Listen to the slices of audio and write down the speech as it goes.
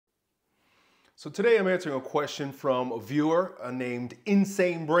So today I'm answering a question from a viewer named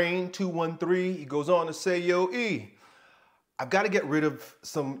Insane Brain 213. He goes on to say, "Yo, E, I've got to get rid of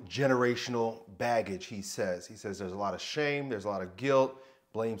some generational baggage," he says. He says there's a lot of shame, there's a lot of guilt,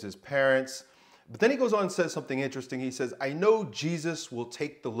 blames his parents. But then he goes on and says something interesting. He says, "I know Jesus will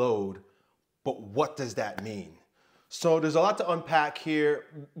take the load, but what does that mean?" So there's a lot to unpack here.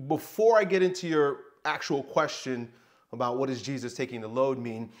 Before I get into your actual question about what does Jesus taking the load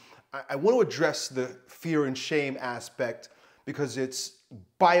mean, I want to address the fear and shame aspect because it's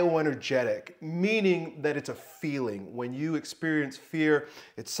bioenergetic, meaning that it's a feeling. When you experience fear,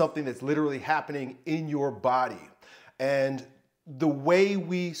 it's something that's literally happening in your body. And the way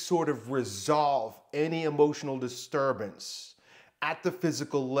we sort of resolve any emotional disturbance at the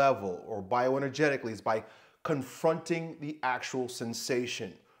physical level or bioenergetically is by confronting the actual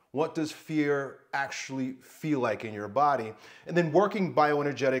sensation. What does fear actually feel like in your body? And then working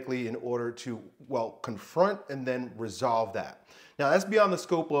bioenergetically in order to, well, confront and then resolve that. Now, that's beyond the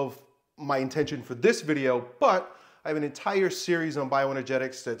scope of my intention for this video, but I have an entire series on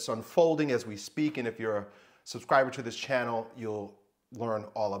bioenergetics that's unfolding as we speak. And if you're a subscriber to this channel, you'll learn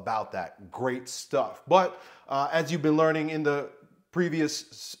all about that. Great stuff. But as you've been learning in the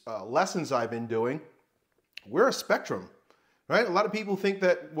previous lessons I've been doing, we're a spectrum. Right? A lot of people think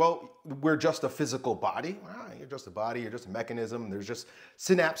that, well, we're just a physical body. You're just a body, you're just a mechanism. There's just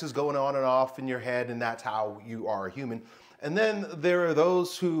synapses going on and off in your head, and that's how you are a human. And then there are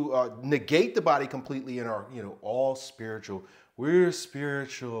those who negate the body completely and are, all spiritual. We're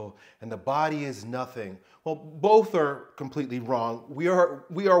spiritual, and the body is nothing. Well, both are completely wrong. We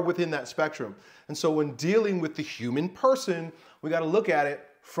are within that spectrum. And so when dealing with the human person, we got to look at it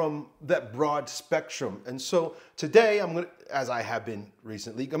from that broad spectrum. And so today I'm going to, as I have been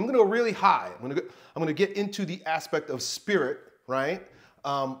recently, I'm going to go really high. I'm going to get into the aspect of spirit, right?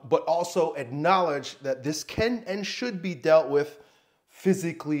 But also acknowledge that this can and should be dealt with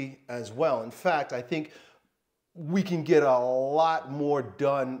physically as well. In fact, I think we can get a lot more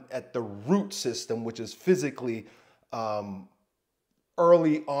done at the root system, which is physically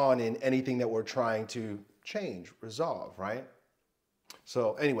early on in anything that we're trying to change, resolve, right?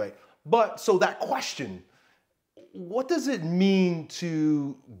 So anyway, so that question, what does it mean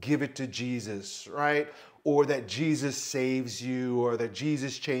to give it to Jesus, right? Or that Jesus saves you, or that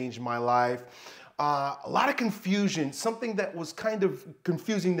Jesus changed my life? A lot of confusion, something that was kind of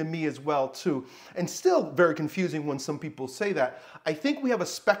confusing to me as well too, and still very confusing when some people say that. I think we have a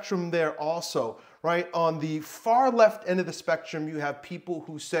spectrum there also, right? On the far left end of the spectrum, you have people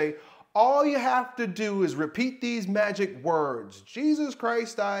who say, all you have to do is repeat these magic words. Jesus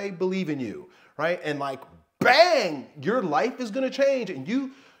Christ, I believe in you, right? And like, bang, your life is going to change and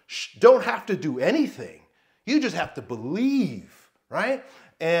you don't have to do anything. You just have to believe, right?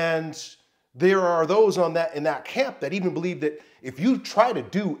 And there are those in that camp that even believe that if you try to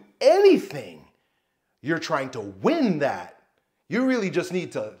do anything, you're trying to win that. You really just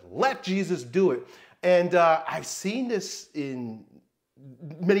need to let Jesus do it. And I've seen this in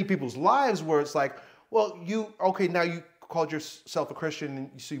many people's lives where it's like, well, now you called yourself a Christian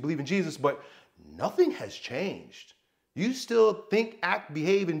and so you believe in Jesus, but nothing has changed. You still think, act,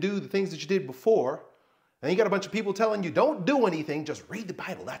 behave, and do the things that you did before. And you got a bunch of people telling you, don't do anything, just read the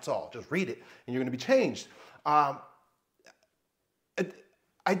Bible, that's all. Just read it, and you're going to be changed.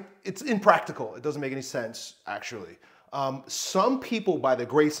 It's impractical. It doesn't make any sense, actually. Some people, by the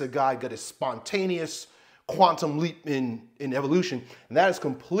grace of God, get a spontaneous quantum leap in evolution, and that is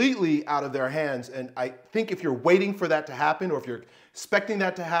completely out of their hands. And I think if you're waiting for that to happen, or if you're expecting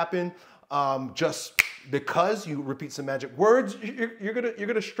that to happen, just because you repeat some magic words, you're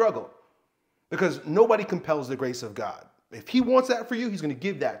gonna struggle, because nobody compels the grace of God. If He wants that for you, He's gonna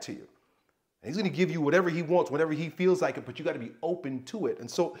give that to you, and He's gonna give you whatever He wants, whenever He feels like it. But you got to be open to it. And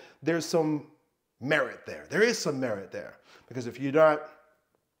so there's some merit there. There is some merit there, because if you're not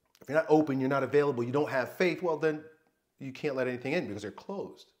open, you're not available, you don't have faith, well, then you can't let anything in because they're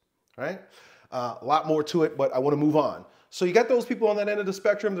closed, right? A lot more to it, but I want to move on. So you got those people on that end of the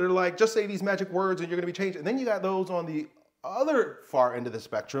spectrum that are like, just say these magic words and you're going to be changed. And then you got those on the other far end of the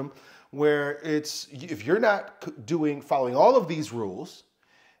spectrum where it's, if you're not following all of these rules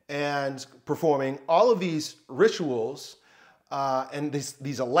and performing all of these rituals and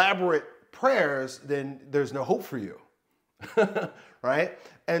these elaborate prayers, then there's no hope for you. Right?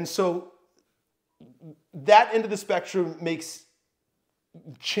 And so that end of the spectrum makes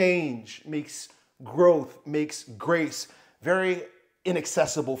change, makes growth, makes grace very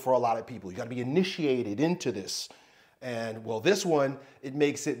inaccessible for a lot of people. You got to be initiated into this. And well, this one, it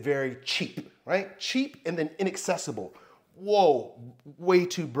makes it very cheap, right? Cheap and then inaccessible. Whoa, way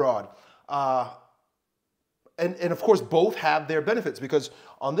too broad. And of course, both have their benefits, because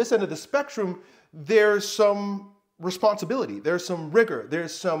on this end of the spectrum, there's some responsibility, there's some rigor,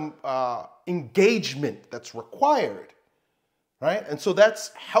 there's some engagement that's required, right? And so that's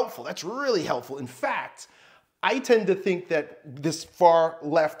helpful. That's really helpful. In fact, I tend to think that this far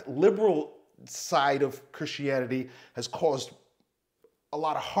left liberal side of Christianity has caused a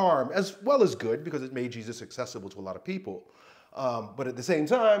lot of harm as well as good, because it made Jesus accessible to a lot of people. But at the same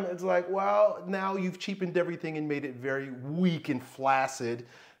time, it's like, well, now you've cheapened everything and made it very weak and flaccid.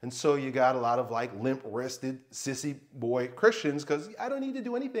 And so you got a lot of like limp-wristed, sissy boy Christians, because I don't need to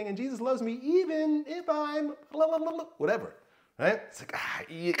do anything and Jesus loves me even if I'm blah, blah, blah, blah, whatever, right? It's like,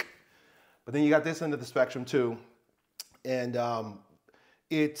 yuck. But then you got this end of the spectrum too. And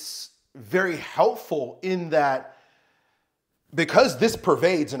it's very helpful in that, because this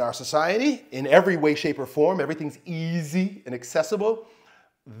pervades in our society in every way, shape, or form, everything's easy and accessible.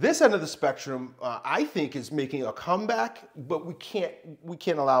 This end of the spectrum, I think, is making a comeback, but we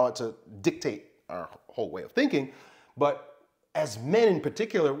can't allow it to dictate our whole way of thinking. But as men in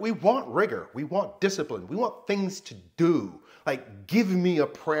particular, we want rigor, we want discipline, we want things to do. Like, give me a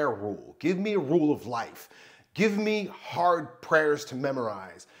prayer rule, give me a rule of life, give me hard prayers to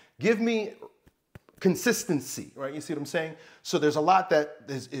memorize, give me consistency, right? You see what I'm saying? So there's a lot that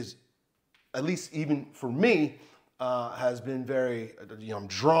is at least even for me, has been very, I'm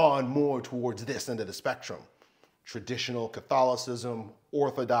drawn more towards this end of the spectrum. Traditional Catholicism,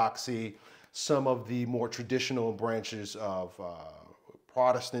 Orthodoxy, some of the more traditional branches of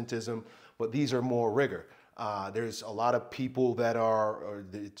Protestantism, but these are more rigor. There's a lot of people that are,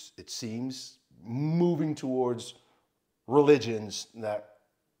 it seems, moving towards religions that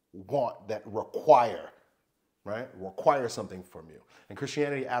require, right? Require something from you. And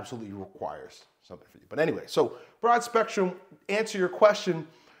Christianity absolutely requires something for you. But anyway, so broad spectrum, answer your question.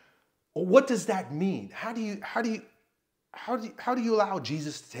 What does that mean? How do you allow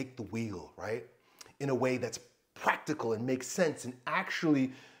Jesus to take the wheel, right? In a way that's practical and makes sense and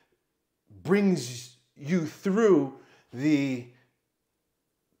actually brings you through the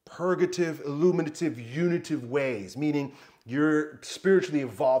purgative, illuminative, unitive ways, meaning you're spiritually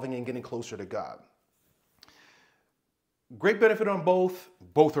evolving and getting closer to God. Great benefit on both.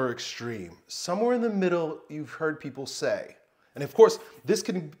 Both are extreme. Somewhere in the middle, you've heard people say, and of course, this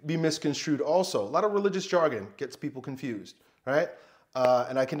can be misconstrued also. A lot of religious jargon gets people confused, right?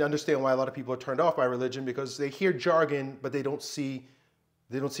 And I can understand why a lot of people are turned off by religion, because they hear jargon, but they don't see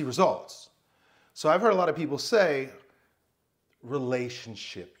results. So I've heard a lot of people say,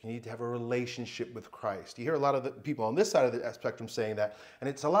 relationship. You need to have a relationship with Christ. You hear a lot of the people on this side of the spectrum saying that, and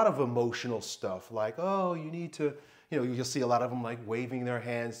it's a lot of emotional stuff, like, oh, you need to, you'll see a lot of them like waving their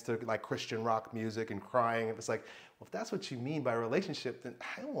hands to like Christian rock music and crying. And it's like, well, if that's what you mean by relationship, then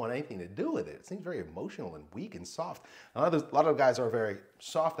I don't want anything to do with it. It seems very emotional and weak and soft. A lot of guys are very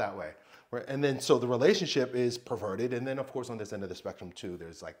soft that way. And then so the relationship is perverted. And then of course on this end of the spectrum too,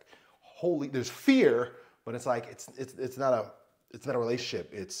 there's like there's fear, but it's like it's not a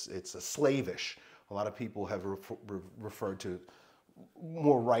relationship. It's a slavish. A lot of people have referred to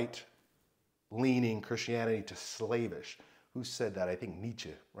more right-leaning Christianity to slavish. Who said that? I think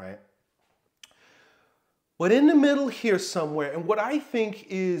Nietzsche, right? But in the middle here somewhere, and what I think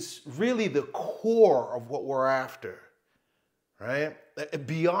is really the core of what we're after, right?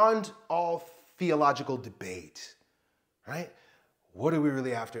 Beyond all theological debate, right? What are we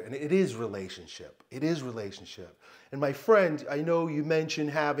really after? And it is relationship. It is relationship. And my friend, I know you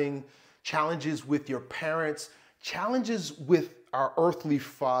mentioned having challenges with your parents. Challenges with our earthly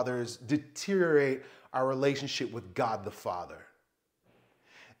fathers deteriorate our relationship with God the Father.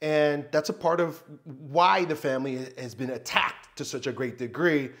 And that's a part of why the family has been attacked to such a great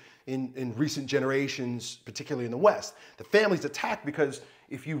degree in recent generations, particularly in the West. The family's attacked because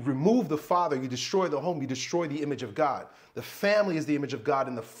if you remove the father, you destroy the home, you destroy the image of God. The family is the image of God,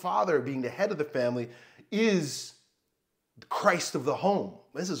 and the father, being the head of the family, is the Christ of the home.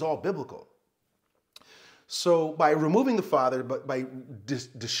 This is all biblical. So by removing the father, but by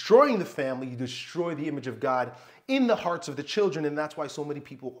destroying the family, you destroy the image of God in the hearts of the children, and that's why so many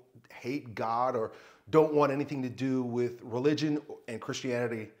people hate God or don't want anything to do with religion and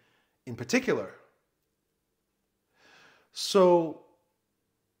Christianity in particular. So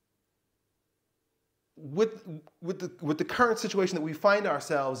with the current situation that we find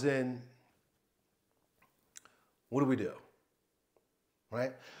ourselves in, what do?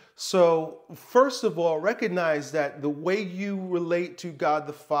 Right? So first of all, recognize that the way you relate to God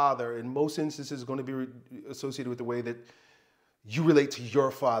the Father in most instances is going to be associated with the way that you relate to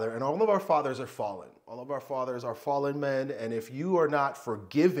your father. And all of our fathers are fallen. All of our fathers are fallen men. And if you are not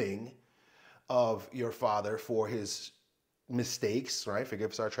forgiving, of your Father for his mistakes, right?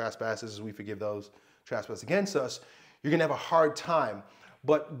 Forgive us our trespasses as we forgive those trespass against us. You're going to have a hard time.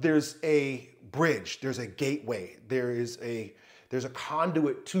 But there's a bridge, there's a gateway, there's a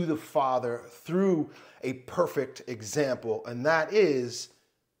conduit to the Father through a perfect example, and that is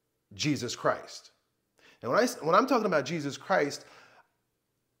Jesus Christ. And when I'm talking about Jesus Christ,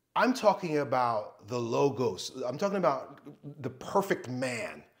 I'm talking about the Logos. I'm talking about the perfect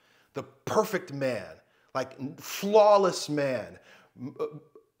man, like flawless man.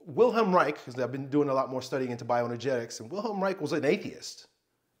 Wilhelm Reich, because I've been doing a lot more studying into bioenergetics, and Wilhelm Reich was an atheist.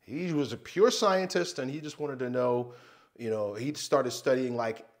 He was a pure scientist, and he just wanted to know, he started studying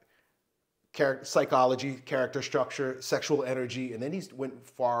like psychology, character structure, sexual energy, and then he went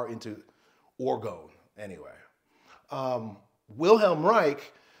far into orgone anyway. Wilhelm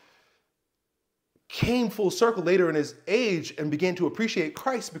Reich came full circle later in his age and began to appreciate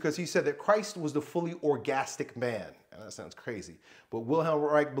Christ because he said that Christ was the fully orgastic man. And that sounds crazy. But Wilhelm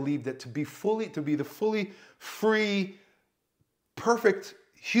Reich believed that to be the fully free, perfect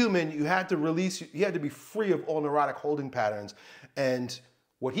human, you had to be free of all neurotic holding patterns. And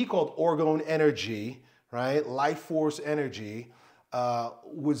what he called orgone energy, right, life force energy,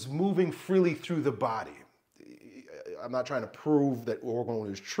 was moving freely through the body. I'm not trying to prove that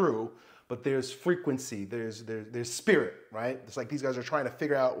orgone is true, but there's frequency, there's spirit, right? It's like these guys are trying to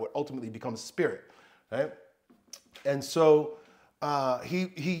figure out what ultimately becomes spirit, right? And so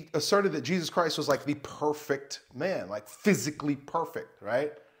he asserted that Jesus Christ was like the perfect man, like physically perfect,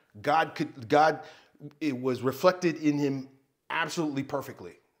 right? It was reflected in him absolutely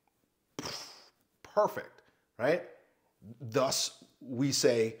perfectly. Perfect, right? Thus, we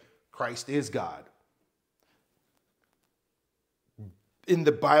say Christ is God. In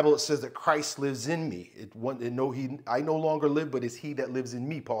the Bible, it says that Christ lives in me. I no longer live, but it's he that lives in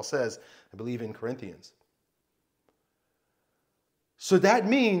me, Paul says, I believe in Corinthians. So that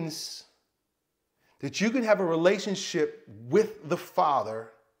means that you can have a relationship with the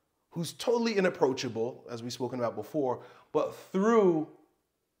Father who's totally inapproachable, as we've spoken about before, but through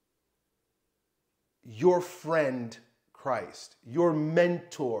your friend Christ, your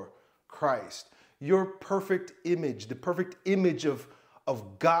mentor Christ, your perfect image, the perfect image of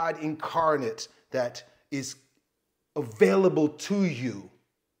God incarnate that is available to you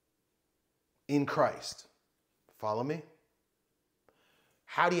in Christ. Follow me?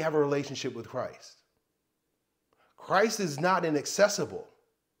 How do you have a relationship with Christ? Christ is not inaccessible.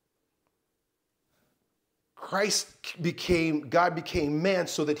 God became man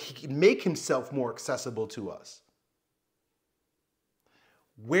so that he could make himself more accessible to us.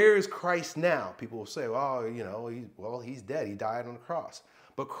 Where is Christ now? People will say, he's dead. He died on the cross.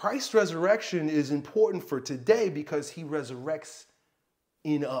 But Christ's resurrection is important for today because he resurrects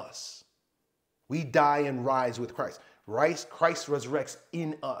in us. We die and rise with Christ. Christ resurrects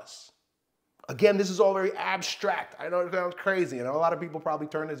in us. Again, this is all very abstract. I know it sounds crazy. And a lot of people probably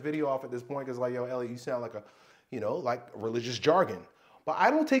turn this video off at this point because like, yo, Elliott, you sound like like religious jargon. But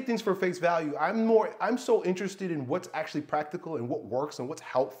I don't take things for face value. I'm so interested in what's actually practical and what works and what's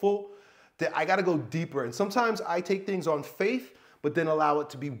helpful that I got to go deeper. And sometimes I take things on faith, but then allow it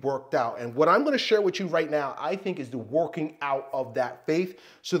to be worked out. And what I'm going to share with you right now, I think is the working out of that faith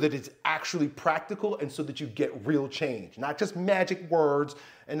so that it's actually practical and so that you get real change. Not just magic words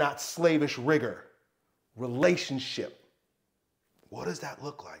and not slavish rigor. Relationship. What does that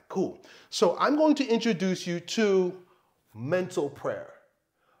look like? Cool. So I'm going to introduce you to mental prayer.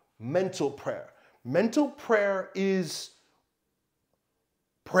 Mental prayer. Mental prayer is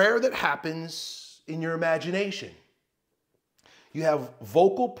prayer that happens in your imagination. You have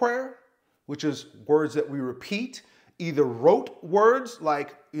vocal prayer, which is words that we repeat, either rote words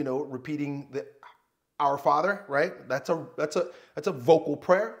like, repeating Our Father, right? That's a vocal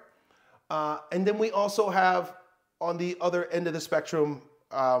prayer. And then we also have on the other end of the spectrum,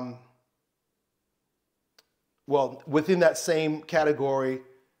 within that same category,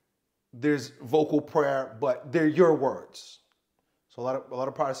 there's vocal prayer, but they're your words. So a lot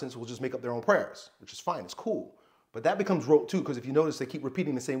of Protestants will just make up their own prayers, which is fine. It's cool. But that becomes rote too, because if you notice, they keep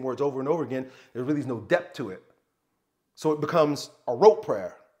repeating the same words over and over again. There really is no depth to it. So it becomes a rote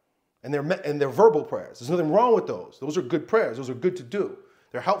prayer, and they're verbal prayers. There's nothing wrong with those. Those are good prayers. Those are good to do.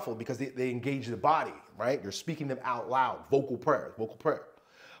 They're helpful because they engage the body, right? You're speaking them out loud. Vocal prayer.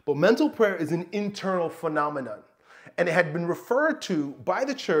 But mental prayer is an internal phenomenon, and it had been referred to by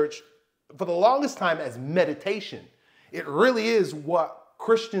the church for the longest time as meditation. It really is what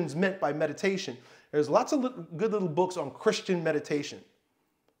Christians meant by meditation. There's lots of good little books on Christian meditation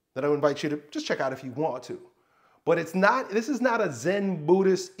that I would invite you to just check out if you want to. But this is not a Zen,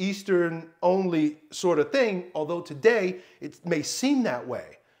 Buddhist, Eastern only sort of thing, although today it may seem that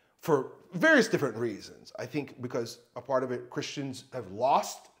way for various different reasons. I think because a part of it, Christians have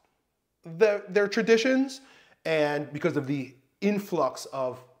lost their traditions, and because of the influx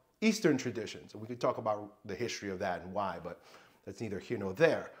of Eastern traditions. And we could talk about the history of that and why, but that's neither here nor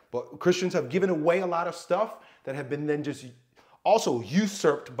there. But Christians have given away a lot of stuff that have been then just also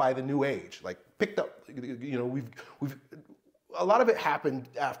usurped by the New Age, like picked up. You know, we've a lot of it happened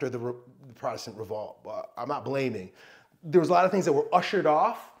after the Protestant revolt. But I'm not blaming. There was a lot of things that were ushered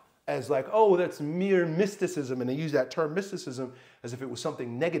off as like, oh, that's mere mysticism, and they use that term mysticism as if it was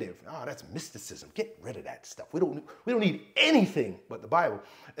something negative. Oh, that's mysticism. Get rid of that stuff. We don't need anything but the Bible.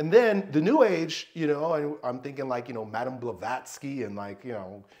 And then the New Age, you know, I'm thinking like, you know, Madame Blavatsky and like, you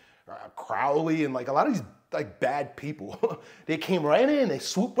know, Crowley and like a lot of these like bad people. They came right in, they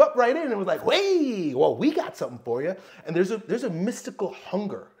swooped up right in and was like, hey, well, we got something for you. And there's a mystical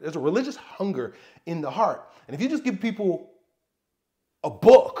hunger. There's a religious hunger in the heart. And if you just give people a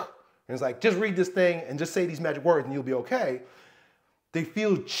book, and it's like, just read this thing and just say these magic words and you'll be okay, they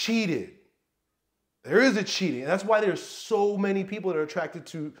feel cheated. There is a cheating. And that's why there's so many people that are attracted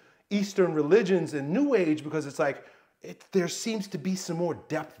to Eastern religions and New Age, because it's like, there seems to be some more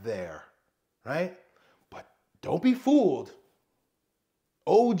depth there, right? But don't be fooled.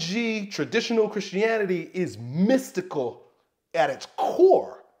 OG traditional Christianity is mystical at its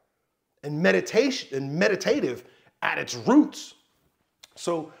core and meditative at its roots.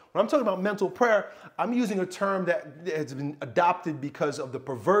 So when I'm talking about mental prayer, I'm using a term that has been adopted because of the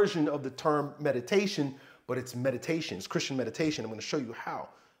perversion of the term meditation, but it's meditation, it's Christian meditation. I'm going to show you how.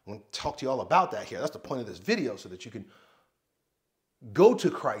 I'm going to talk to you all about that here. That's the point of this video, so that you can go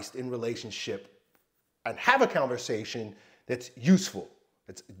to Christ in relationship and have a conversation that's useful.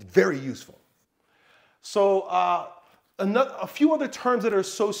 It's very useful. So a few other terms that are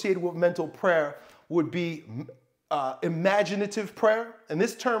associated with mental prayer would be imaginative prayer. And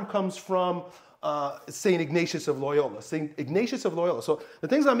this term comes from St. Ignatius of Loyola. St. Ignatius of Loyola. So the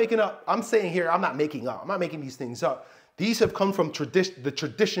things I'm making up, I'm saying here, I'm not making up. I'm not making these things up. These have come from the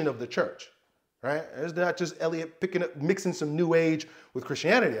tradition of the church, right? It's not just Elliott mixing some New Age with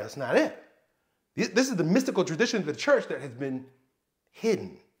Christianity. That's not it. This is the mystical tradition of the church that has been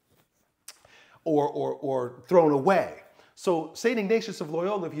hidden or thrown away. So St. Ignatius of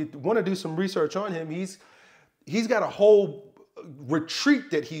Loyola, if you want to do some research on him, he's got a whole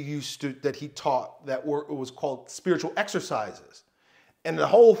retreat that he taught that was called spiritual exercises. And the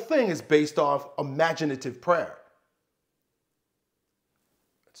whole thing is based off imaginative prayer.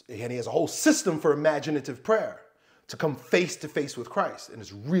 And he has a whole system for imaginative prayer to come face to face with Christ. And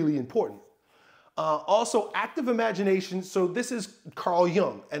it's really important. Also, active imagination. So this is Carl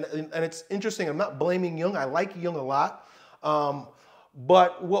Jung. And it's interesting. I'm not blaming Jung. I like Jung a lot.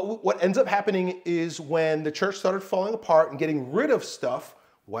 But what ends up happening is when the church started falling apart and getting rid of stuff,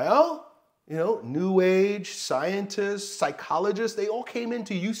 well, you know, New Age, scientists, psychologists, they all came in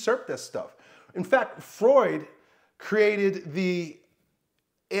to usurp this stuff. In fact, Freud created the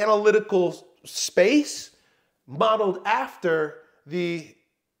analytical space modeled after the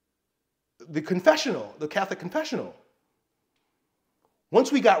confessional, the Catholic confessional. Once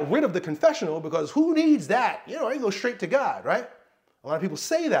we got rid of the confessional, because who needs that? You know, I go straight to God, right? A lot of people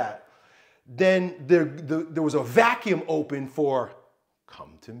say that. Then there was a vacuum open for,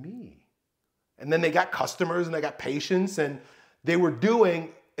 come to me. And then they got customers and they got patients, and they were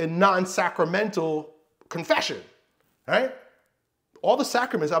doing a non-sacramental confession, right? All the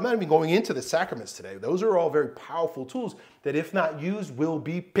sacraments, I'm not even going into the sacraments today. Those are all very powerful tools that, if not used, will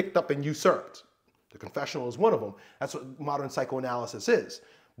be picked up and usurped. The confessional is one of them. That's what modern psychoanalysis is.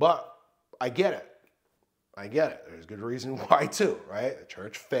 But I get it. I get it. There's good reason why too, right? The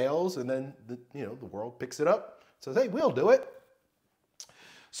church fails, and then the world picks it up, says, hey, we'll do it.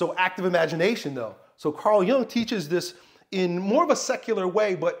 So active imagination, though. So Carl Jung teaches this in more of a secular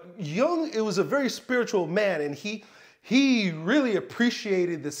way, but Jung, it was a very spiritual man, and he really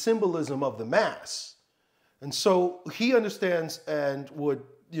appreciated the symbolism of the Mass. And so he understands and would,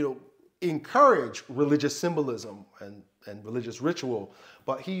 encourage religious symbolism and religious ritual,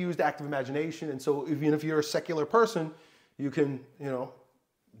 but he used active imagination. And so even if you're a secular person, you can,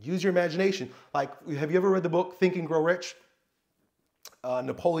 use your imagination. Like, have you ever read the book Think and Grow Rich?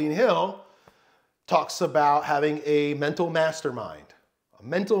 Napoleon Hill talks about having a mental mastermind. A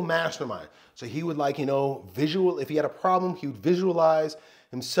mental mastermind. So he would if he had a problem, he would visualize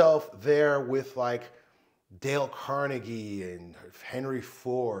himself there with Dale Carnegie and Henry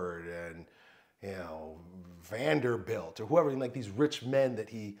Ford and Vanderbilt or whoever, these rich men that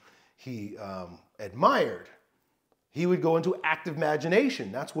he admired. He would go into active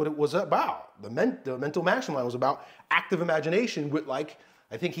imagination. That's what it was about. The mental mastermind was about active imagination with, like,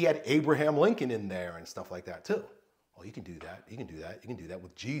 I think he had Abraham Lincoln in there and stuff like that too. Well, you can do that. You can do that. You can do that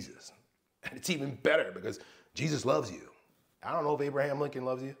with Jesus. And it's even better because Jesus loves you. I don't know if Abraham Lincoln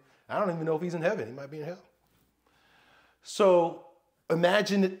loves you. I don't even know if he's in heaven. He might be in hell. So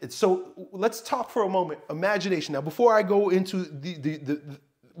imagine it. So let's talk for a moment. Imagination. Now, before I go into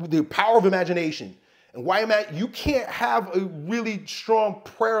the power of imagination and why you can't have a really strong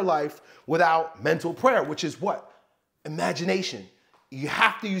prayer life without mental prayer, which is what? Imagination. You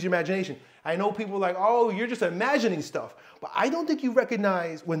have to use your imagination. I know people are like, oh, you're just imagining stuff. But I don't think you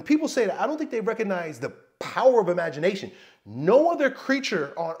recognize, when people say that, I don't think they recognize the power of imagination. No other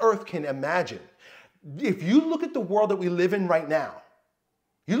creature on earth can imagine. If you look at the world that we live in right now,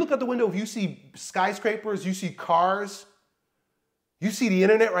 you look out the window, if you see skyscrapers, you see cars, you see the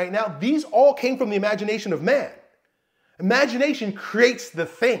internet right now, these all came from the imagination of man. Imagination creates the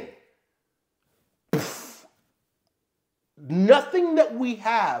thing. Poof. Nothing that we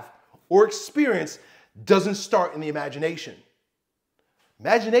have or experience doesn't start in the imagination.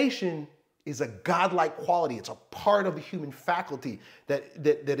 Imagination is a godlike quality. It's a part of the human faculty that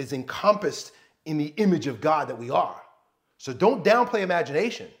is encompassed in the image of God that we are. So don't downplay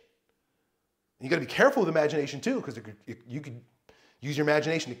imagination. You got to be careful with imagination too, because you could use your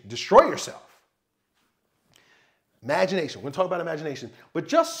imagination to destroy yourself. Imagination. We're going to talk about imagination. But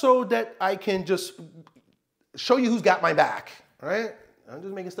just so that I can just show you who's got my back, all right? I'm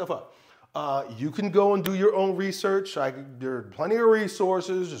just making stuff up. You can go and do your own research. There are plenty of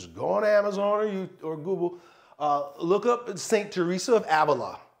resources. Just go on Amazon or Google. Look up St. Teresa of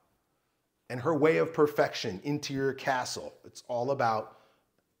Avila and her way of perfection, interior castle. It's all about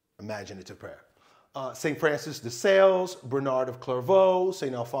imaginative prayer. St. Francis de Sales, Bernard of Clairvaux,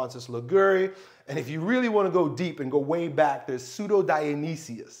 St. Alphonsus Liguori. And if you really want to go deep and go way back, there's Pseudo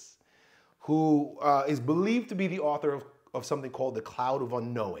Dionysius, who is believed to be the author of something called the Cloud of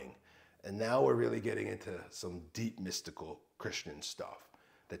Unknowing. And now we're really getting into some deep mystical Christian stuff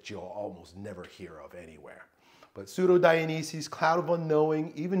that you'll almost never hear of anywhere. But Pseudo Dionysius, Cloud of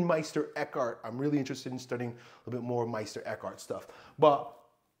Unknowing, even Meister Eckhart. I'm really interested in studying a little bit more of Meister Eckhart stuff. But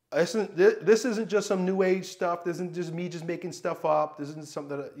this isn't just some new age stuff. This isn't just me just making stuff up. This isn't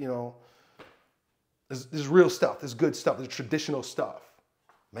something that, you know, this is real stuff. This is good stuff. This is traditional stuff.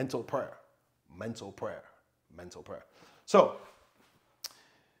 Mental prayer, mental prayer, mental prayer. So,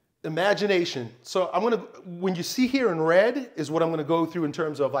 imagination. So when you see here in red is what I'm gonna go through in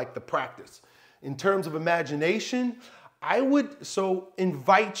terms of like the practice. In terms of imagination, I would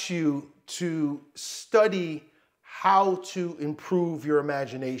invite you to study how to improve your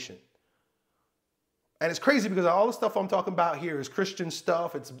imagination. And it's crazy because all the stuff I'm talking about here is Christian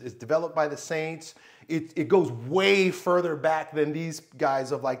stuff. It's developed by the saints. It goes way further back than these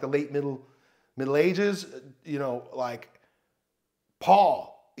guys of like the late Middle Ages. You know, like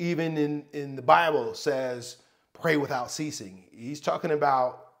Paul, even in the Bible, says, pray without ceasing. He's talking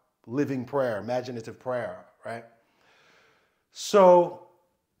about living prayer, imaginative prayer, right? So,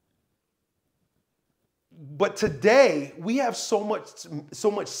 but today we have so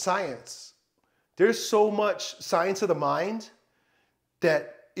much science. There's so much science of the mind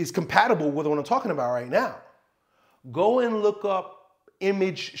that is compatible with what I'm talking about right now. Go and look up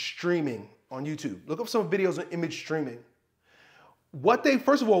image streaming on YouTube. Look up some videos on image streaming.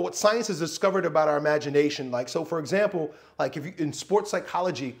 First of all, what science has discovered about our imagination, like, so for example, like in sports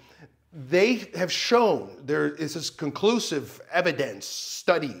psychology, they have shown, there is this conclusive evidence,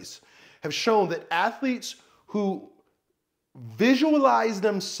 studies have shown that athletes who visualize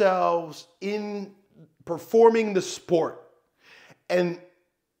themselves in performing the sport, and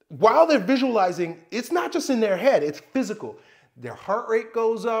while they're visualizing, it's not just in their head, it's physical. Their heart rate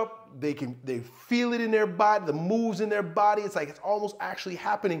goes up, they feel it in their body, the moves in their body, it's like it's almost actually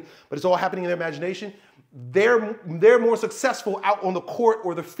happening, but it's all happening in their imagination. They're more successful out on the court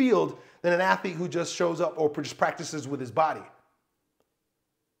or the field than an athlete who just shows up or just practices with his body.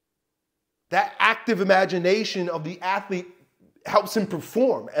 That active imagination of the athlete helps him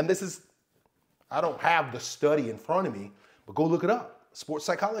perform. And this is, I don't have the study in front of me, but go look it up. Sports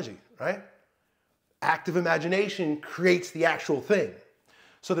psychology, right? Active imagination creates the actual thing.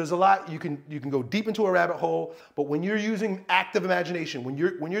 So there's a lot, you can go deep into a rabbit hole, but when you're using active imagination, when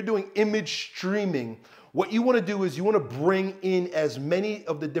you're doing image streaming, what you want to do is you want to bring in as many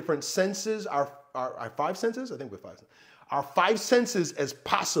of the different senses, our five senses, I think we're five, our five senses as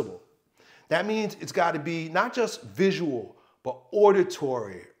possible. That means it's got to be not just visual, but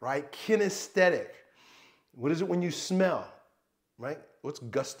auditory, right? Kinesthetic. What is it when you smell, right? What's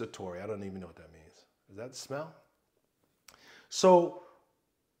gustatory? I don't even know what that means. Is that smell? So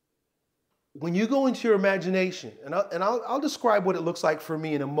when you go into your imagination, and I'll describe what it looks like for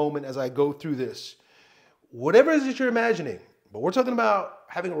me in a moment as I go through this. Whatever it is that you're imagining, but we're talking about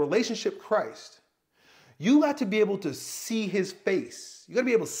having a relationship with Christ. You got to be able to see his face. You got to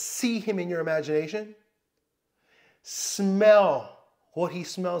be able to see him in your imagination. Smell what he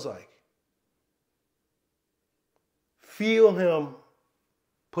smells like. Feel him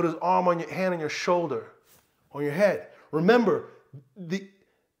put his arm on your hand on your shoulder, on your head. Remember, the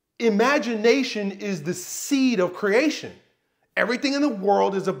imagination is the seed of creation. Everything in the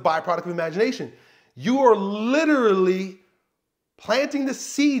world is a byproduct of imagination. You are literally planting the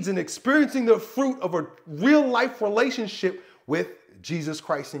seeds and experiencing the fruit of a real life relationship with Jesus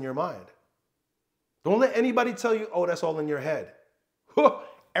Christ in your mind. Don't let anybody tell you, oh, that's all in your head.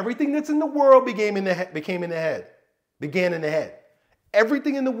 Everything that's in the world began in the head.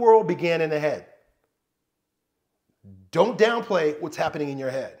 Everything in the world began in the head. Don't downplay what's happening in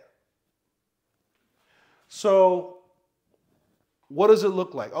your head. So what does it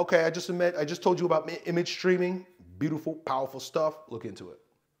look like? Okay, I just told you about image streaming. Beautiful, powerful stuff. Look into it.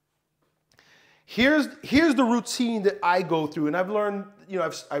 Here's the routine that I go through, and I've learned,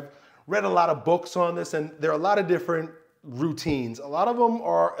 I've read a lot of books on this, and there are a lot of different routines. A lot of them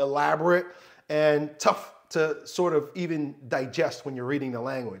are elaborate and tough to sort of even digest when you're reading the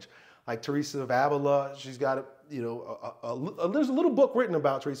language. Like Teresa of Avila, she's got there's a little book written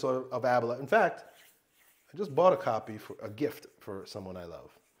about Teresa of Avila. In fact, I just bought a copy for a gift for someone I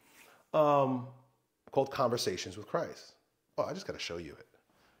love, called Conversations with Christ. Oh, I just got to show you it.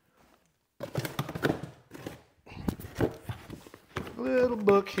 Little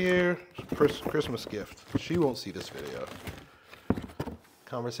book here, Christmas gift. She won't see this video.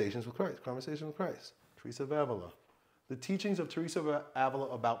 Conversations with Christ. Conversations with Christ. Teresa of Avila. The teachings of Teresa of Avila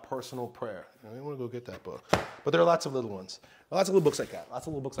about personal prayer. I want to go get that book. But there are lots of little ones. Lots of little books like that. Lots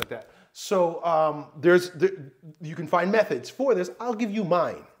of little books like that. So you can find methods for this. I'll give you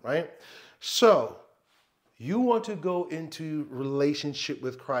mine, right? So you want to go into relationship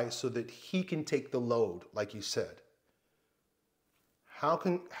with Christ so that he can take the load, like you said. How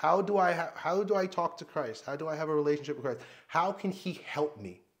do I talk to Christ? How do I have a relationship with Christ? How can he help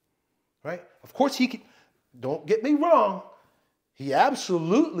me? Right? Of course he can. Don't get me wrong. He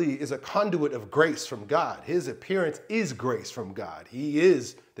absolutely is a conduit of grace from God. His appearance is grace from God. He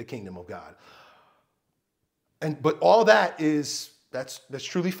is the kingdom of God. But all that is, that's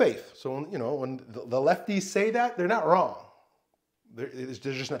truly faith. So, when the lefties say that, they're not wrong. They're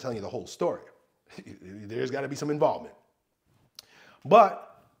just not telling you the whole story. There's got to be some involvement. But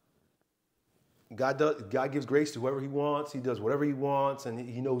God gives grace to whoever he wants. He does whatever he wants, and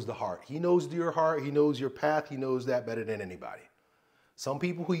he knows the heart. He knows your heart. He knows your path. He knows that better than anybody. Some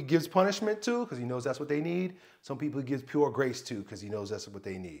people who he gives punishment to because he knows that's what they need. Some people he gives pure grace to because he knows that's what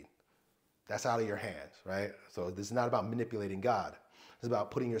they need. That's out of your hands, right? So this is not about manipulating God. It's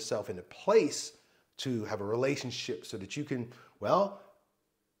about putting yourself in a place to have a relationship so that you can,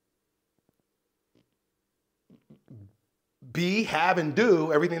 be, have, and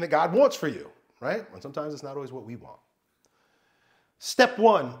do everything that God wants for you. Right? And sometimes it's not always what we want. Step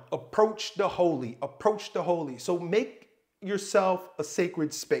one, approach the holy. Approach the holy. So make yourself a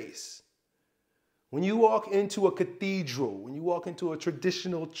sacred space. When you walk into a cathedral, when you walk into a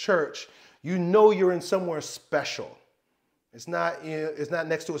traditional church, you know you're in somewhere special. It's not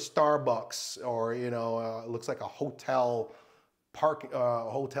next to a Starbucks or, it looks like a hotel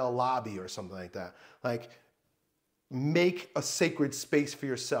hotel lobby or something like that. Like, make a sacred space for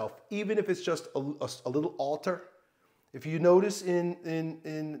yourself, even if it's just a little altar. If you notice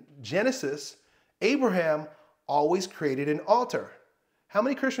in Genesis, Abraham always created an altar. How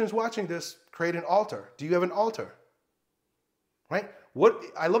many Christians watching this create an altar? Do you have an altar? Right?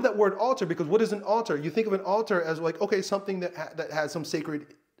 I love that word altar, because what is an altar? You think of an altar as like, okay, something that has some sacred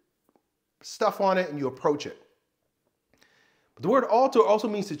stuff on it and you approach it. But the word altar also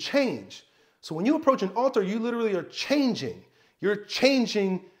means to change. So when you approach an altar, you literally are changing. You're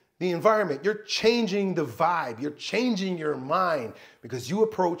changing the environment. You're changing the vibe. You're changing your mind because you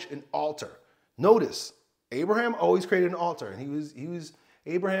approach an altar. Notice, Abraham always created an altar. And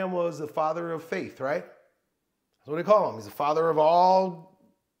Abraham was the father of faith, right? That's what they call him. He's the father of all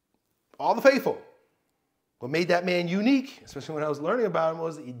the faithful. What made that man unique, especially when I was learning about him,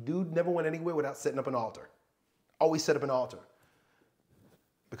 was that dude never went anywhere without setting up an altar. Always set up an altar.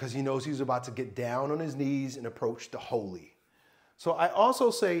 Because he knows he's about to get down on his knees and approach the holy. So I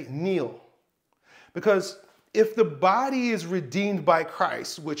also say kneel. Because if the body is redeemed by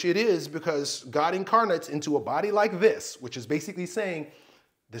Christ, which it is because God incarnates into a body like this, which is basically saying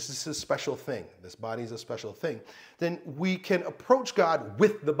this is a special thing, this body is a special thing, then we can approach God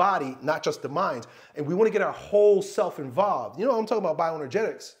with the body, not just the mind. And we want to get our whole self involved. You know, I'm talking about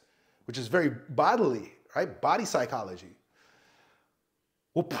bioenergetics, which is very bodily, right? Body psychology.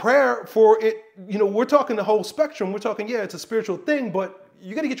 Well, prayer for it, you know, we're talking the whole spectrum. We're talking, yeah, it's a spiritual thing, but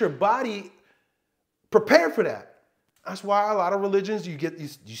you got to get your body prepared for that. That's why a lot of religions, you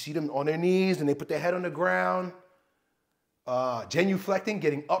see them on their knees and they put their head on the ground. Genuflecting,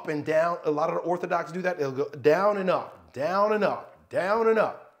 getting up and down. A lot of the Orthodox do that. They'll go down and up, down and up, down and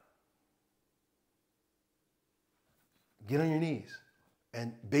up. Get on your knees.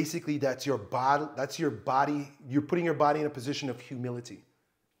 And basically that's your body, you're putting your body in a position of humility.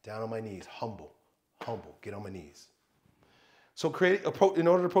 Down on my knees, humble, get on my knees. So in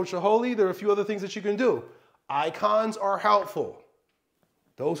order to approach the holy, there are a few other things that you can do. Icons are helpful.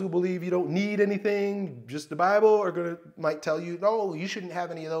 Those who believe you don't need anything, just the Bible, might tell you, no, you shouldn't have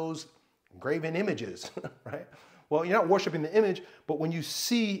any of those graven images, right? Well, you're not worshiping the image, but when you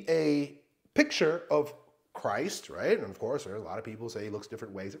see a picture of Christ, right? And of course, there are a lot of people say he looks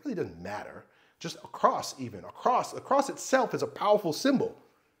different ways. It really doesn't matter. Just a cross even. A cross itself is a powerful symbol,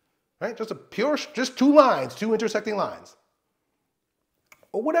 right? Just two lines, two intersecting lines.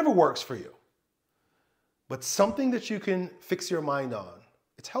 Or whatever works for you. But something that you can fix your mind on.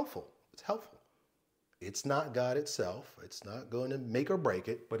 It's helpful. It's helpful. It's not God itself. It's not going to make or break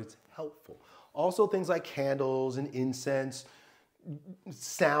it, but it's helpful. Also things like candles and incense,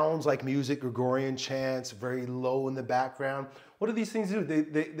 sounds like music, Gregorian chants, very low in the background. What do these things do?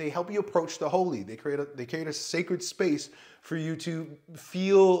 They help you approach the holy. They create a sacred space for you to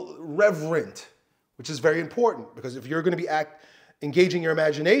feel reverent, which is very important because if you're going to be engaging your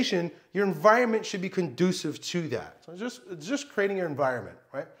imagination, your environment should be conducive to that. So it's just creating your environment,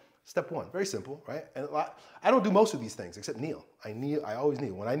 right? Step one, very simple, right? And I don't do most of these things except kneel. I always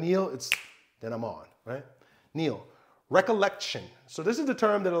kneel. When I kneel, then I'm on, right? Kneel. Recollection. So this is the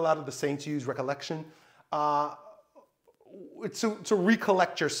term that a lot of the saints use, recollection. It's to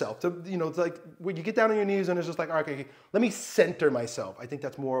recollect yourself. It's like when you get down on your knees and it's just like, okay, let me center myself. I think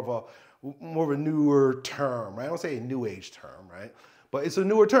that's more of a newer term, right? I don't say a new age term, right? But it's a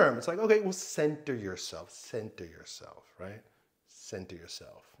newer term. It's like, okay, well, center yourself, right? Center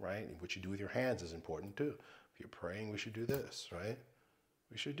yourself, right? And what you do with your hands is important too. If you're praying, we should do this, right?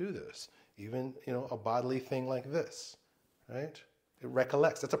 We should do this. Even, a bodily thing like this, right? It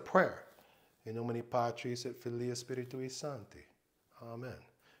recollects. That's a prayer. In nomine Patris et Filii Spiritui Sancti. Amen.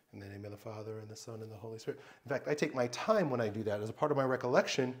 In the name of the Father, and the Son, and the Holy Spirit. In fact, I take my time when I do that as a part of my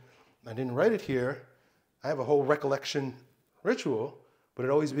recollection. I didn't write it here. I have a whole recollection ritual, but it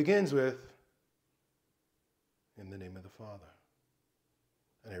always begins with, in the name of the Father.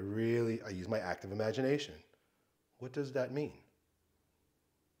 And I use my active imagination. What does that mean?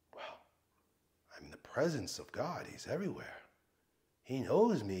 Well, I'm in the presence of God. He's everywhere. He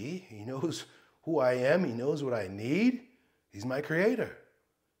knows me. He knows who I am. He knows what I need. He's my creator.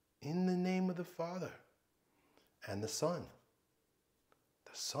 In the name of the Father and the Son.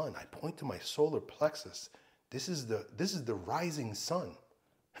 The Son. I point to my solar plexus. This is the rising sun.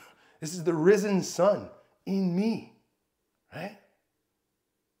 This is the risen sun in me. Right?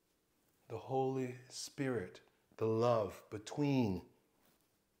 The Holy Spirit, the love between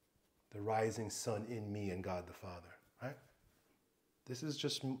the rising sun in me and God the Father. Right? This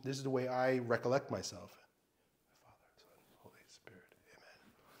is the way I recollect myself. Father, Son, Holy Spirit.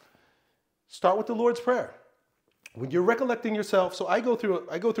 Amen. Start with the Lord's Prayer. When you're recollecting yourself, so I go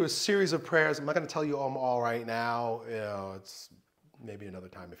through a series of prayers. I'm not going to tell you them all right now. It's maybe another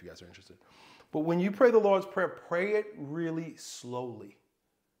time if you guys are interested. But when you pray the Lord's Prayer, pray it really slowly.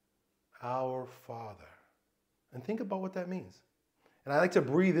 Our Father. And think about what that means. And I like to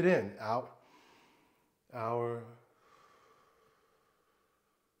breathe it in, out. Our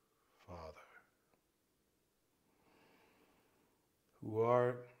Father, who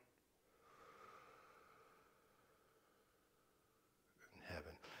art in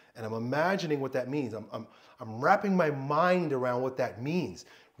heaven. And I'm imagining what that means. I'm wrapping my mind around what that means.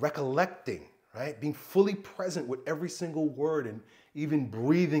 Recollecting, right? Being fully present with every single word and even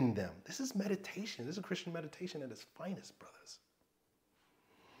breathing them. This is meditation. This is Christian meditation at its finest, brothers.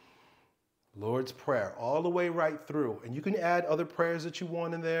 Lord's Prayer, all the way right through. And you can add other prayers that you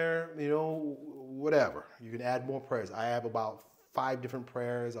want in there, whatever. You can add more prayers. I have about 5 different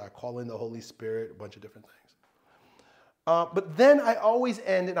prayers. I call in the Holy Spirit, a bunch of different things. But then I always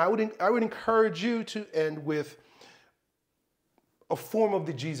end, and I would encourage you to end with a form of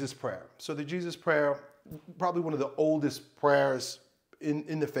the Jesus Prayer. So the Jesus Prayer, probably one of the oldest prayers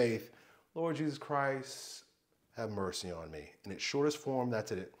in the faith. Lord Jesus Christ, have mercy on me. In its shortest form,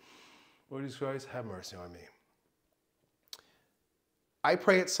 that's it. Lord Jesus Christ, have mercy on me. I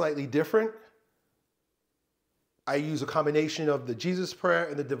pray it slightly different. I use a combination of the Jesus prayer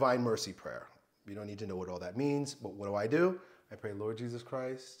and the Divine Mercy prayer. You don't need to know what all that means, but what do? I pray, Lord Jesus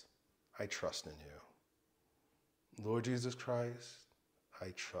Christ, I trust in you. Lord Jesus Christ, I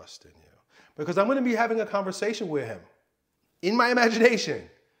trust in you. Because I'm going to be having a conversation with him in my imagination.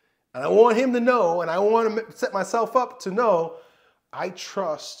 And I want him to know, and I want to set myself up to know, I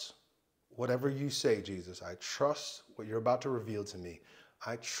trust whatever you say, Jesus. I trust what you're about to reveal to me.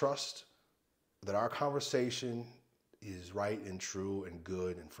 I trust that our conversation is right and true and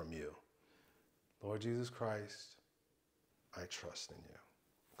good and from you. Lord Jesus Christ, I trust in you.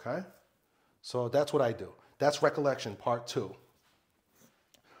 Okay? So that's what I do. That's recollection, part 2.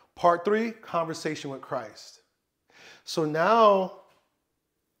 Part 3, conversation with Christ. So now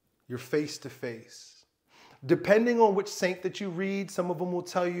you're face to face. Depending on which saint that you read, some of them will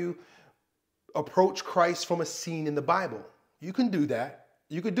tell you, approach Christ from a scene in the Bible. You can do that.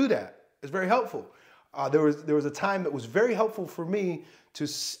 You could do that. It's very helpful. There was a time that was very helpful for me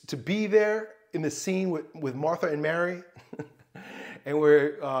to be there in the scene with Martha and Mary, and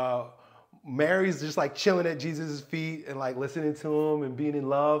where Mary's just like chilling at Jesus' feet and like listening to him and being in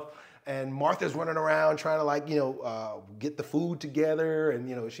love. And Martha's running around trying to like, get the food together.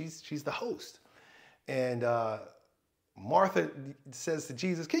 And, she's the host. And Martha says to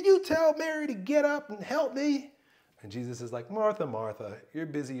Jesus, can you tell Mary to get up and help me? And Jesus is like, Martha, Martha, you're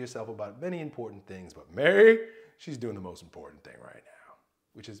busy yourself about many important things. But Mary, she's doing the most important thing right now,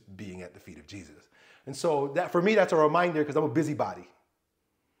 which is being at the feet of Jesus. And so that for me, that's a reminder because I'm a busybody.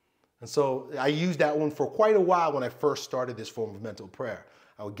 And so I used that one for quite a while when I first started this form of mental prayer.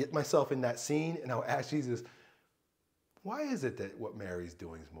 I would get myself in that scene and I would ask Jesus, why is it that what Mary's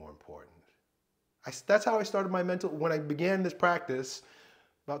doing is more important? That's how I started my mental, when I began this practice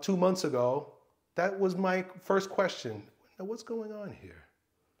about 2 months ago, that was my first question. What's going on here?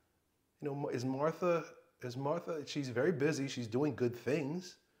 Is Martha, she's very busy, she's doing good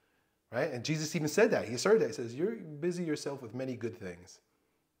things, right? And Jesus even said that. He said that. He says, you're busy yourself with many good things.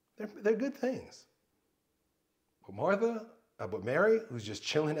 They're good things. But Mary, who's just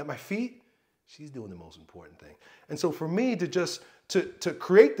chilling at my feet, she's doing the most important thing. And so for me to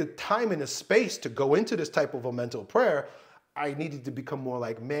create the time and the space to go into this type of a mental prayer, I needed to become more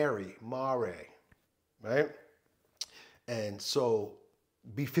like Mary, Mare, right? And so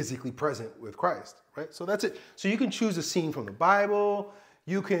be physically present with Christ, right? So that's it. So you can choose a scene from the Bible.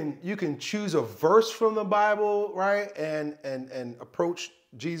 You can choose a verse from the Bible, right? And approach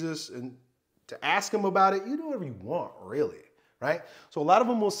Jesus and to ask him about it. You do whatever you want, really, right? So a lot of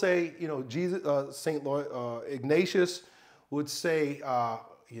them will say, Jesus, Saint Ignatius would say,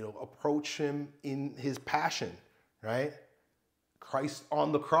 approach him in his passion, right? Christ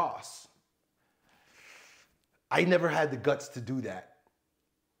on the cross. I never had the guts to do that.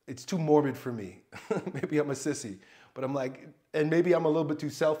 It's too morbid for me. Maybe I'm a sissy, but I'm like, and maybe I'm a little bit too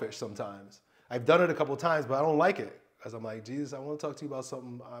selfish sometimes. I've done it a couple of times, but I don't like it. Because I'm like, Jesus, I want to talk to you about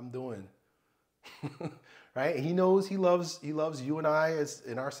something I'm doing. Right? He knows he loves you and I as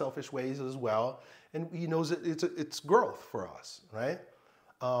in our selfish ways as well. And he knows that it's growth for us, right?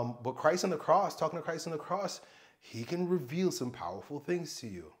 But Christ on the cross, talking to Christ on the cross, he can reveal some powerful things to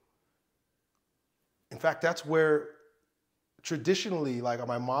you. In fact, that's where traditionally, like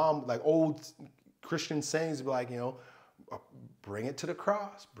my mom, like old Christian sayings be like, bring it to the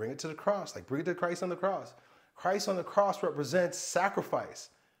cross, bring it to the cross, like bring it to Christ on the cross. Christ on the cross represents sacrifice,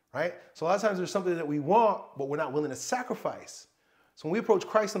 right? So a lot of times there's something that we want, but we're not willing to sacrifice. So when we approach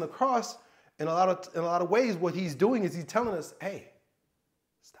Christ on the cross, in a lot of ways, what he's doing is he's telling us, hey,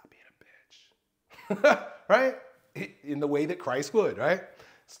 stop being a bitch, right? In the way that Christ would, right?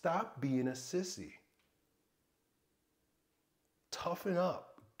 Stop being a sissy. Toughen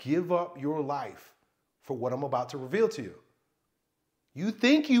up. Give up your life for what I'm about to reveal to you. You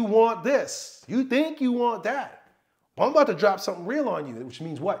think you want this. You think you want that. Well, I'm about to drop something real on you, which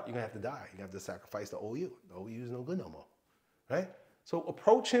means what? You're going to have to die. You're going to have to sacrifice the OU. The OU is no good no more, right? So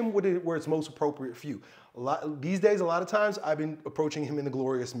approach him where it's most appropriate for you. These days, a lot of times, I've been approaching him in the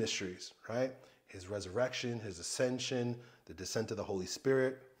glorious mysteries, right? His resurrection, his ascension, the descent of the Holy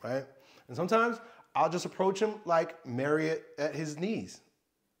Spirit, right? And sometimes I'll just approach him like Mary at his knees,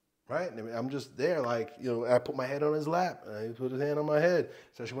 right? I'm just there like, I put my head on his lap and he put his hand on my head,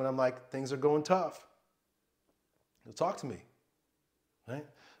 especially when I'm like, things are going tough. He'll talk to me, right?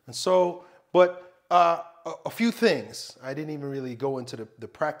 And so, but a few things, I didn't even really go into the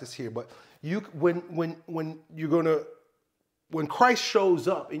practice here, but when you're going to when Christ shows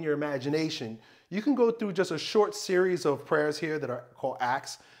up in your imagination, you can go through just a short series of prayers here that are called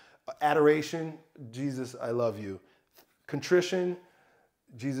acts. Adoration, Jesus, I love you. Contrition,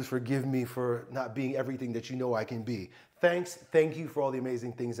 Jesus, forgive me for not being everything that you know I can be. Thanks, thank you for all the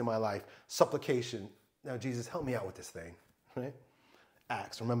amazing things in my life. Supplication, now Jesus, help me out with this thing. Right?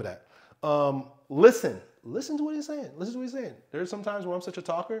 Acts, remember that. Listen to what he's saying. Listen to what he's saying. There's some times where I'm such a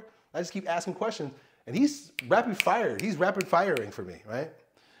talker, I just keep asking questions, and he's rapid fired. He's rapid firing for me, right?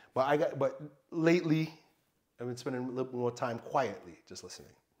 But lately, I've been spending a little more time quietly, just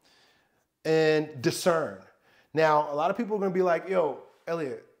listening. And discern. Now, a lot of people are going to be like, yo,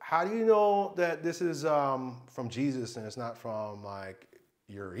 Elliott, how do you know that this is from Jesus and it's not from like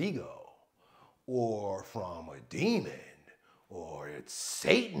your ego or from a demon or it's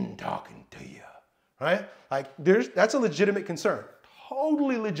Satan talking to you, right? Like that's a legitimate concern,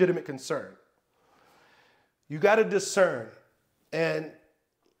 totally legitimate concern. You got to discern. And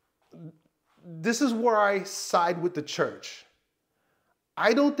this is where I side with the church.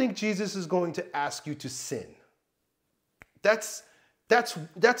 I don't think Jesus is going to ask you to sin. That's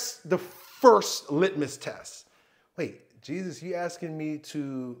the first litmus test. Wait, Jesus, you asking me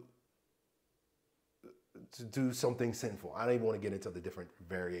to do something sinful? I don't even want to get into the different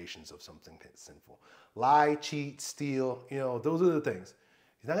variations of something sinful. Lie, cheat, steal, those are the things.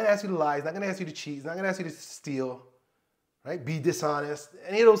 He's not going to ask you to lie. He's not going to ask you to cheat. He's not going to ask you to steal, right? Be dishonest,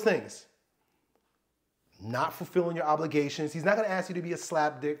 any of those things. Not fulfilling your obligations. He's not going to ask you to be a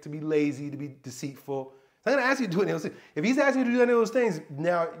slapdick, to be lazy, to be deceitful. He's not going to ask you to do any of those things. If he's asking you to do any of those things,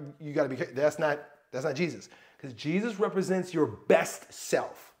 now you got to be careful. That's not Jesus. Because Jesus represents your best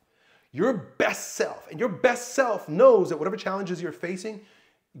self. Your best self. And your best self knows that whatever challenges you're facing,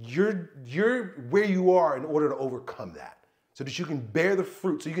 you're where you are in order to overcome that. So that you can bear the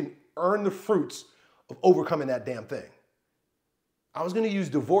fruit, so you can earn the fruits of overcoming that damn thing. I was going to use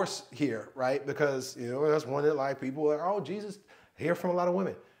divorce here, right? Because, that's one that like people are, oh, Jesus, I hear from a lot of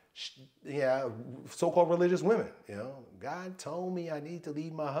women. Yeah, so-called religious women, God told me I need to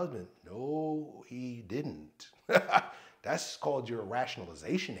leave my husband. No, he didn't. That's called your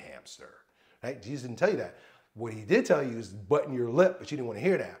rationalization hamster, right? Jesus didn't tell you that. What he did tell you is button your lip, but you didn't want to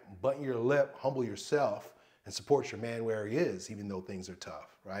hear that. Button your lip, humble yourself, and support your man where he is, even though things are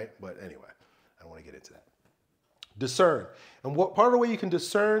tough, right? But anyway, I don't want to get into that. Discern. And what part of the way you can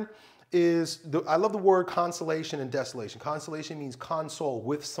discern is, I love the word consolation and desolation. Consolation means console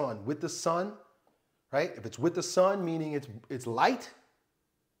with sun, with the sun, right? If it's with the sun, meaning it's light,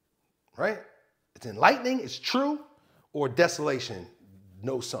 right? It's enlightening, it's true. Or desolation,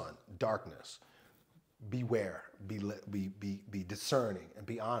 no sun, darkness. Beware, be discerning and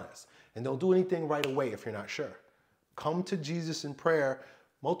be honest. And don't do anything right away if you're not sure. Come to Jesus in prayer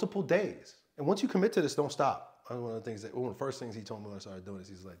multiple days. And once you commit to this, don't stop. One of the first things he told me when I started doing this,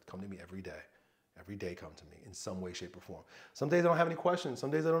 he's like, come to me every day. Every day come to me in some way, shape, or form. Some days I don't have any questions.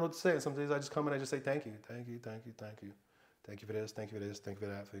 Some days I don't know what to say. And some days I just come and I just say, thank you, thank you, thank you, thank you. Thank you for this, thank you for this, thank you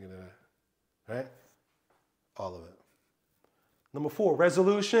for that, thank you for that. Right? All of it. Number 4,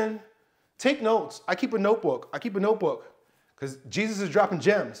 resolution. Take notes. I keep a notebook. Because Jesus is dropping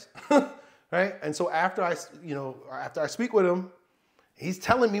gems. Right? And so after I speak with him, he's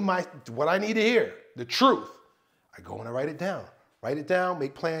telling me what I need to hear, the truth. I go and I write it down. Write it down,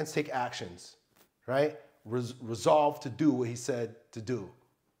 make plans, take actions, right? Resolve to do what he said to do.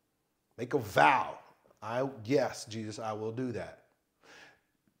 Make a vow. Yes, Jesus, I will do that.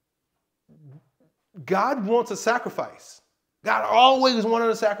 God wants a sacrifice. God always wanted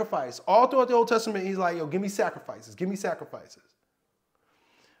a sacrifice. All throughout the Old Testament, he's like, yo, give me sacrifices. Give me sacrifices.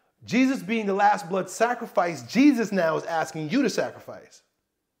 Jesus being the last blood sacrifice, Jesus now is asking you to sacrifice.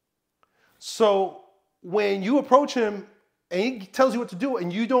 So when you approach him and he tells you what to do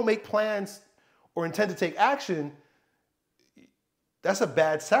and you don't make plans or intend to take action, that's a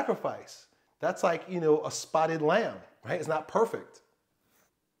bad sacrifice. That's like, a spotted lamb, right? It's not perfect.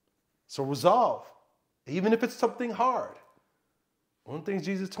 So resolve, even if it's something hard. One of the things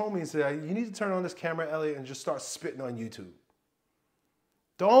Jesus told me, he said, you need to turn on this camera, Elliott, and just start spitting on YouTube.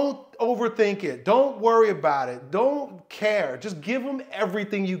 Don't overthink it. Don't worry about it. Don't care. Just give him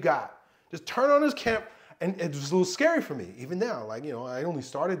everything you got. Just turn on his camera. And it was a little scary for me, even now. Like, I only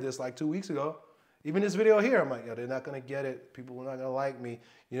started this like 2 weeks ago. Even this video here, I'm like, they're not going to get it. People are not going to like me.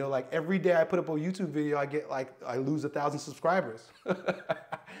 Like every day I put up a YouTube video, I lose 1,000 subscribers.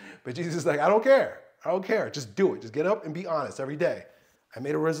 But Jesus is like, I don't care. I don't care. Just do it. Just get up and be honest every day. I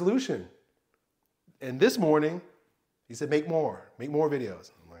made a resolution. And this morning, he said, make more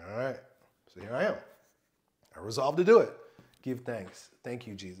videos. I'm like, all right. So here I am. I resolved to do it. Give thanks. Thank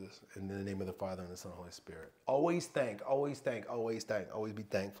you, Jesus. In the name of the Father, and the Son, and the Holy Spirit. Always thank, always thank, always thank, always be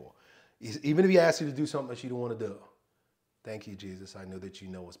thankful. Even if he asks you to do something that you don't want to do. Thank you, Jesus. I know that you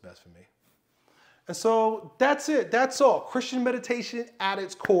know what's best for me. And so that's it. That's all. Christian meditation at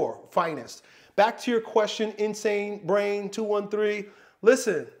its core, finest. Back to your question, Insane Brain 213.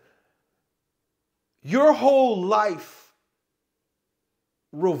 Listen, your whole life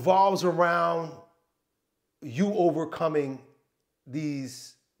revolves around you overcoming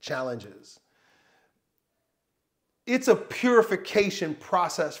these challenges. It's a purification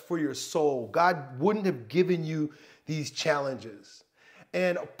process for your soul. God wouldn't have given you these challenges.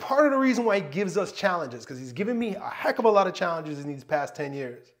 And part of the reason why he gives us challenges, because he's given me a heck of a lot of challenges in these past 10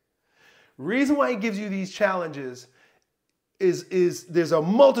 years. Reason why he gives you these challenges is there's a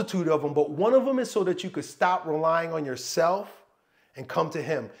multitude of them, but one of them is so that you could stop relying on yourself and come to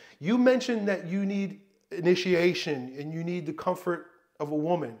him. You mentioned that you need initiation and you need the comfort of a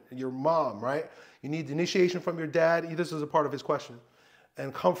woman, your mom, right? You need the initiation from your dad. This is a part of his question.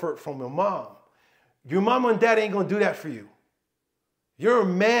 And comfort from your mom. Your mom and dad ain't going to do that for you. You're a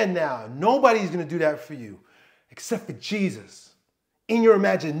man now. Nobody's going to do that for you except for Jesus in your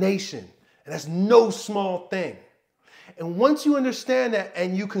imagination. And that's no small thing. And once you understand that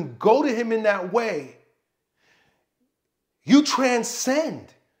and you can go to him in that way, you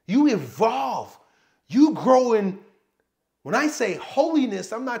transcend, you evolve, you grow in. When I say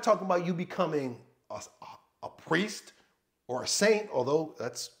holiness, I'm not talking about you becoming a priest or a saint, although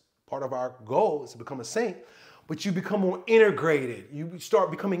that's part of our goal is to become a saint, but you become more integrated. You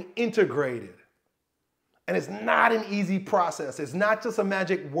start becoming integrated. And it's not an easy process. It's not just a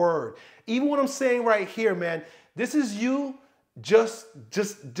magic word. Even what I'm saying right here, man, this is you just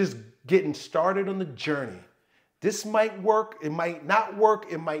getting started on the journey. This might work, it might not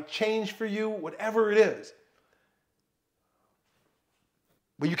work, it might change for you, whatever it is.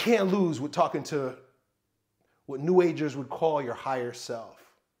 But you can't lose with talking to what New Agers would call your higher self.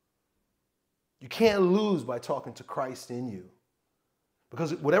 You can't lose by talking to Christ in you.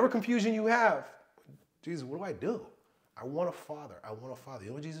 Because whatever confusion you have, Jesus, what do I do? I want a father. I want a father. You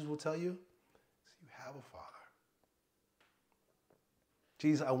know what Jesus will tell you? You have a father.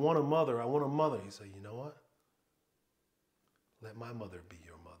 Jesus, I want a mother. I want a mother. You say, you know what? Let my mother be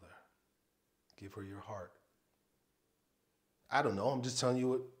your mother. Give her your heart. I don't know. I'm just telling you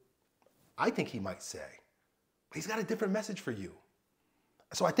what I think he might say. But he's got a different message for you.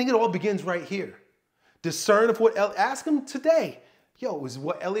 So I think it all begins right here. Discern if ask him today. Yo, is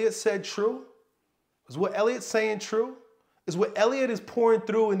what Elliott said true? Is what Elliott's saying true? Is what Elliott is pouring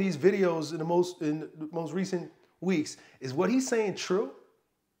through in these videos in the most recent weeks, is what he's saying true?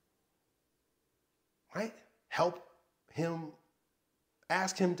 Right? Help him,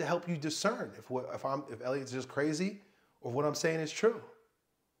 ask him to help you discern if Elliott's just crazy or what I'm saying is true.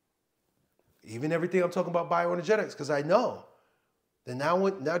 Even everything I'm talking about bioenergetics, because I know. Then now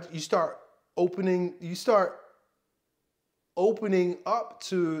you start opening up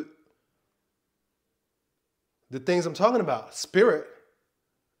to the things I'm talking about, spirit,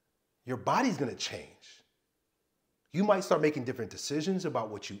 your body's going to change. You might start making different decisions about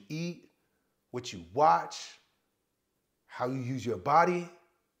what you eat, what you watch, how you use your body.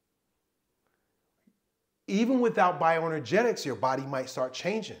 Even without bioenergetics, your body might start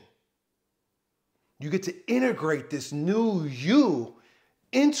changing. You get to integrate this new you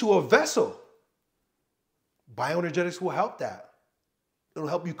into a vessel. Bioenergetics will help that. It'll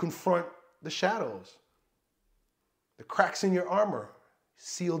help you confront the shadows, the cracks in your armor,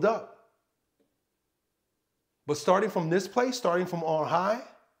 sealed up. But starting from this place, starting from on high,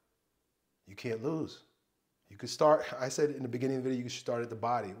 you can't lose. You could start, I said in the beginning of the video, you should start at the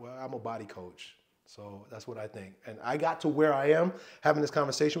body. Well, I'm a body coach. So that's what I think. And I got to where I am having this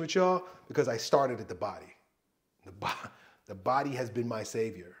conversation with y'all because I started at the body. The body has been my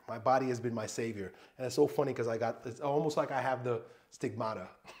savior. My body has been my savior. And it's so funny because it's almost like I have the stigmata.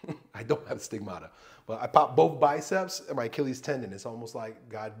 I don't have the stigmata. But I popped both biceps and my Achilles tendon. It's almost like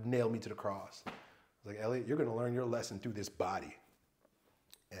God nailed me to the cross. It's like, Elliott, you're going to learn your lesson through this body.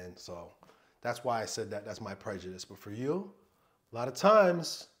 And so that's why I said that. That's my prejudice. But for you, a lot of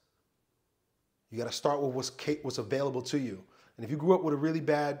times, you got to start with what's available to you. And if you grew up with a really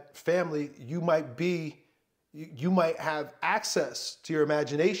bad family, you might have access to your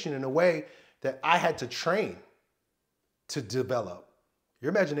imagination in a way that I had to train to develop.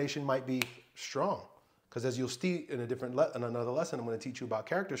 Your imagination might be strong because as you'll see in another lesson, I'm going to teach you about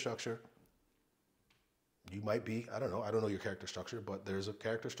character structure. You might be, I don't know your character structure, but there's a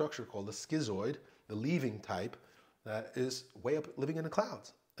character structure called the schizoid, the leaving type, that is way up living in the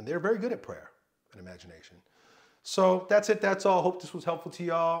clouds. And they're very good at prayer and imagination. So that's it. That's all. Hope this was helpful to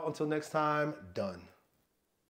y'all. Until next time, done.